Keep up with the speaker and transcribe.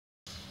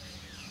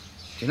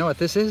You know what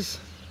this is?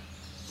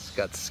 It's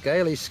got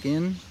scaly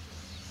skin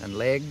and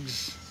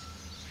legs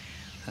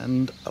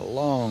and a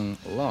long,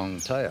 long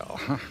tail.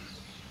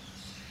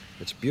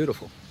 It's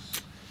beautiful.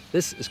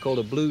 This is called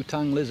a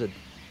blue-tongued lizard.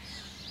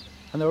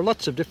 And there are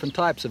lots of different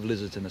types of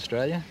lizards in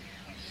Australia.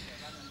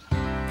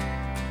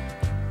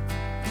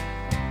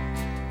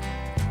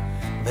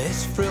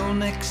 There's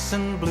frillnecks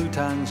and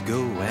blue-tongues,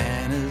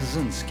 goannas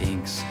and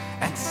skinks,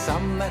 and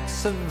some that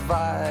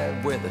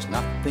survive where there's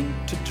nothing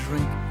to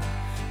drink.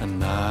 And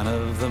none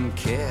of them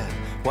care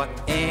what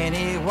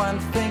anyone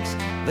thinks.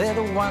 They're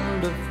the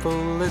wonderful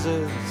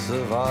lizards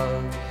of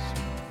Oz.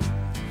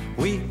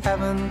 We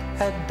haven't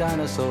had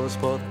dinosaurs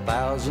for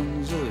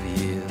thousands of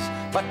years,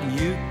 but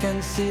you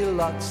can see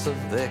lots of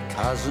their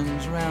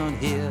cousins round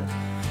here.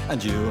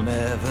 And you'll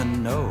never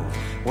know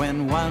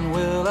when one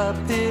will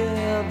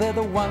appear. They're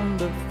the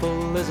wonderful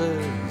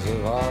lizards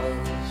of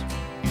Oz.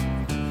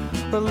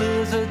 The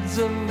lizards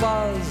of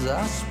Oz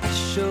are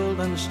special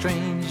and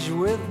strange,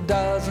 with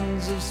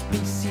dozens of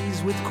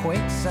species with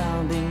quaint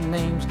sounding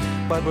names.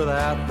 But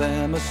without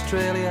them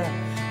Australia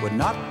would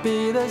not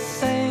be the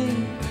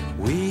same.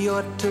 We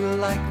ought to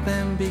like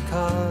them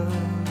because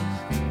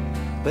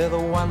they're the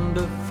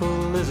wonderful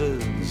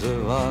lizards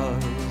of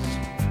Oz.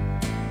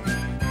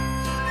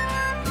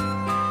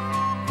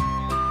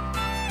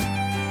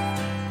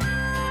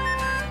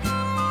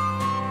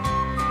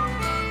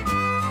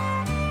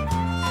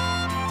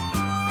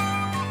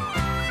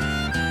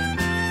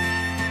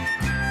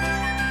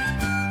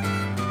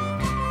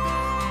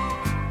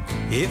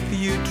 If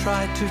you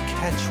try to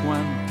catch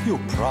one, you'll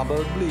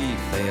probably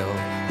fail.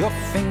 Your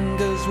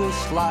fingers will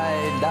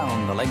slide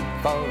down the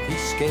length of his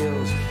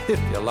scales.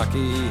 If you're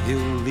lucky,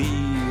 he'll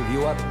leave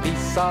you a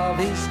piece of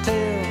his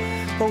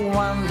tail. The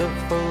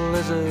wonderful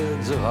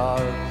lizards of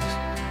Oz.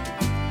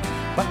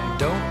 But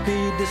don't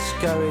be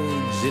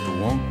discouraged, it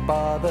won't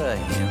bother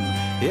him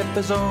if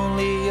there's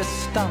only a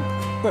stump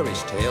where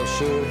his tail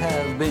should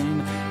have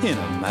been. In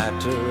a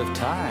matter of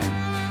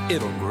time,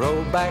 it'll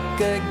grow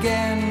back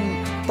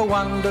again. The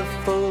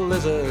wonderful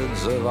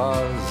lizards of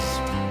Oz.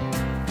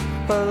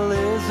 The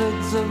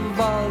lizards of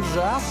Oz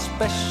are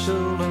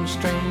special and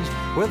strange,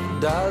 with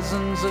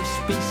dozens of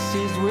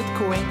species with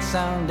quaint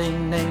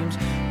sounding names.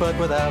 But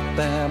without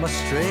them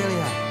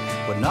Australia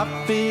would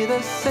not be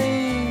the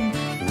same.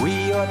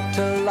 We ought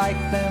to like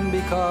them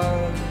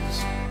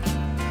because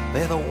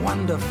they're the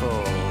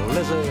wonderful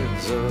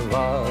lizards of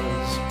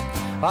Oz.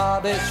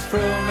 There's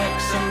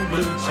frillnecks and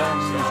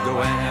blue-tongues,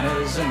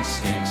 goannas and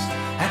skinks,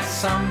 and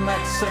some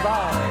that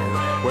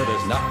survive where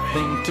there's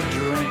nothing to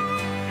drink.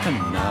 And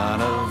none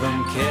of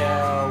them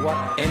care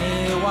what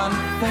anyone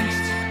thinks.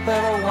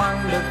 They're the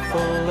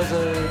wonderful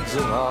lizards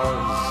of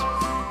Oz.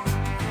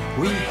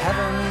 We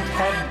haven't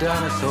had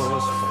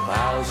dinosaurs for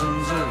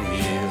thousands of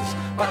years,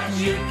 but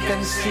you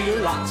can see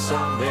lots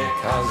of their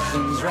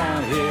cousins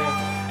round here.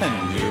 And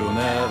you'll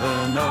never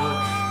know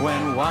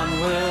when one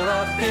will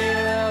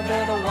appear.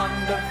 They're the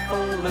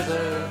wonderful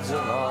lizards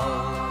of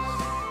Oz.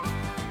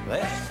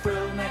 There's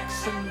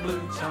frillnecks and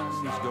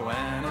blue-tongues,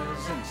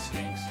 goannas and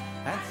skinks,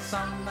 and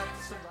some that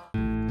survive.